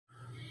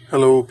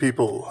Hello,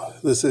 people.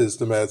 This is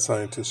the Mad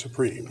Scientist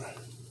Supreme,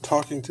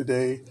 talking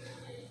today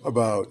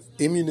about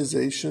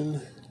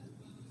immunization.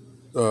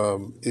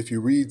 If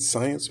you read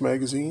Science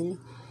Magazine,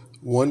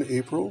 1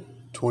 April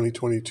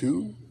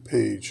 2022,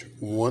 page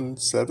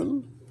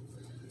 17,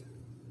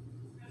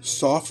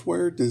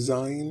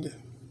 software-designed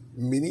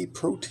mini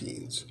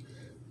proteins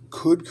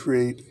could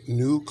create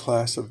new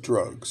class of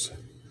drugs.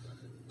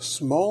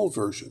 Small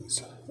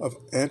versions of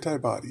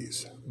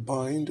antibodies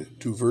bind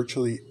to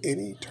virtually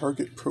any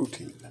target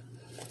protein.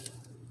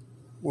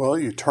 Well,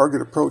 you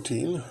target a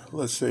protein,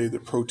 let's say the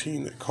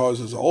protein that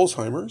causes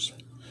Alzheimer's,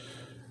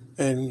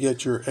 and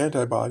get your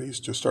antibodies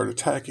to start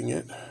attacking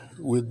it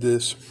with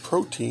this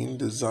protein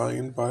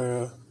designed by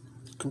a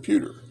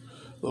computer.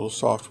 A little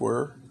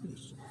software,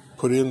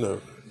 put in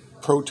the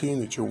protein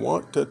that you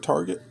want to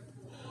target,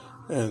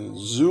 and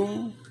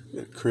zoom,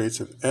 it creates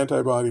an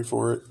antibody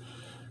for it,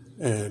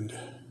 and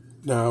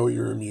now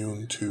you're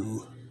immune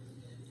to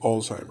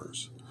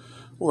Alzheimer's.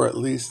 Or at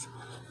least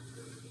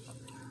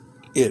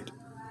it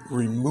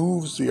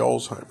removes the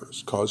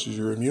Alzheimer's, causes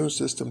your immune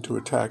system to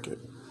attack it.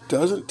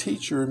 Doesn't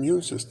teach your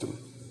immune system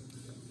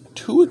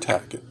to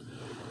attack it,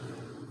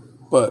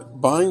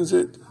 but binds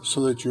it so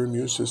that your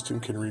immune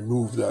system can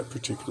remove that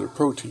particular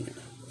protein.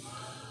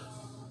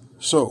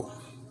 So,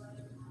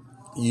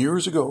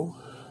 years ago,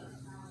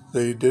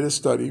 they did a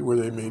study where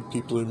they made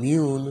people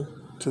immune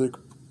to the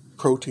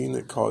protein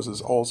that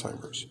causes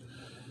Alzheimer's,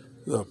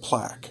 the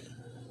plaque.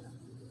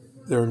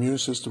 Their immune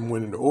system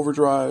went into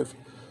overdrive,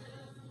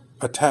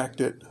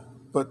 attacked it,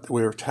 but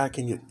we're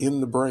attacking it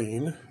in the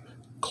brain,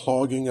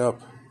 clogging up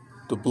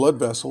the blood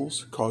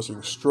vessels,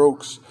 causing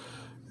strokes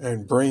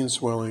and brain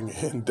swelling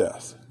and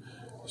death.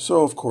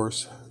 So, of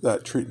course,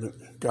 that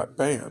treatment got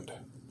banned.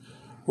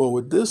 Well,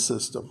 with this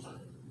system,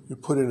 you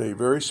put in a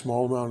very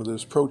small amount of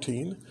this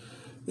protein,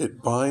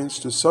 it binds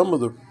to some of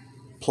the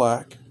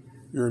plaque,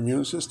 your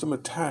immune system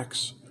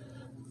attacks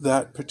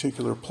that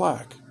particular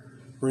plaque,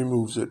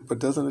 removes it, but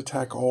doesn't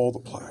attack all the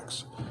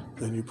plaques.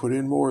 Then you put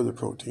in more of the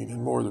protein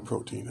and more of the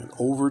protein, and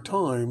over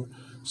time,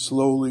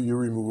 slowly you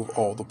remove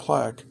all the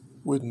plaque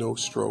with no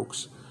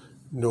strokes,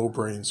 no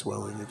brain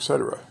swelling,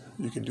 etc.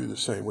 You can do the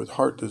same with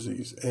heart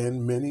disease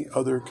and many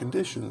other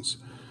conditions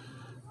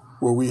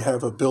where we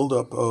have a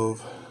buildup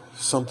of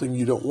something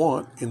you don't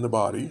want in the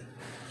body.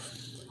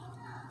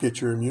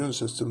 Get your immune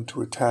system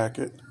to attack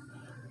it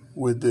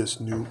with this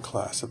new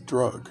class of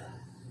drug.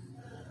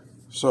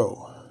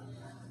 So,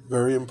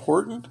 very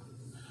important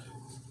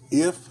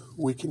if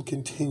we can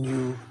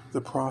continue the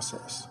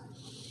process.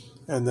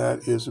 And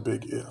that is a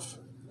big if.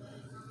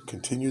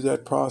 Continue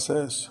that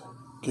process,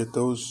 get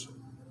that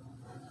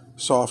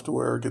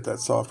software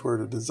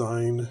to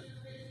design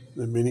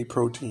the mini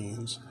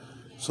proteins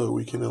so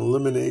we can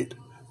eliminate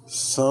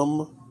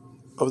some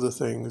of the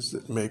things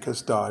that make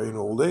us die in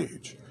old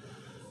age.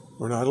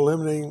 We're not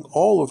eliminating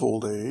all of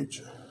old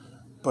age,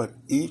 but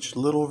each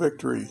little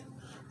victory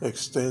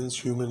extends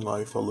human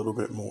life a little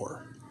bit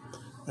more.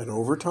 And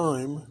over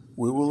time,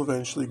 we will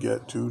eventually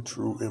get to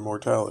true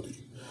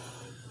immortality.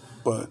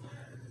 But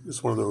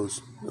it's one of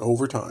those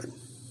over time.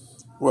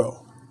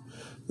 Well,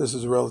 this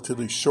is a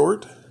relatively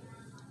short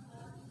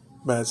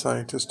Mad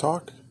Scientist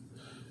Talk.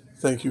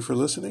 Thank you for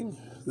listening.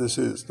 This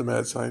is the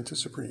Mad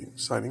Scientist Supreme,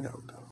 signing out.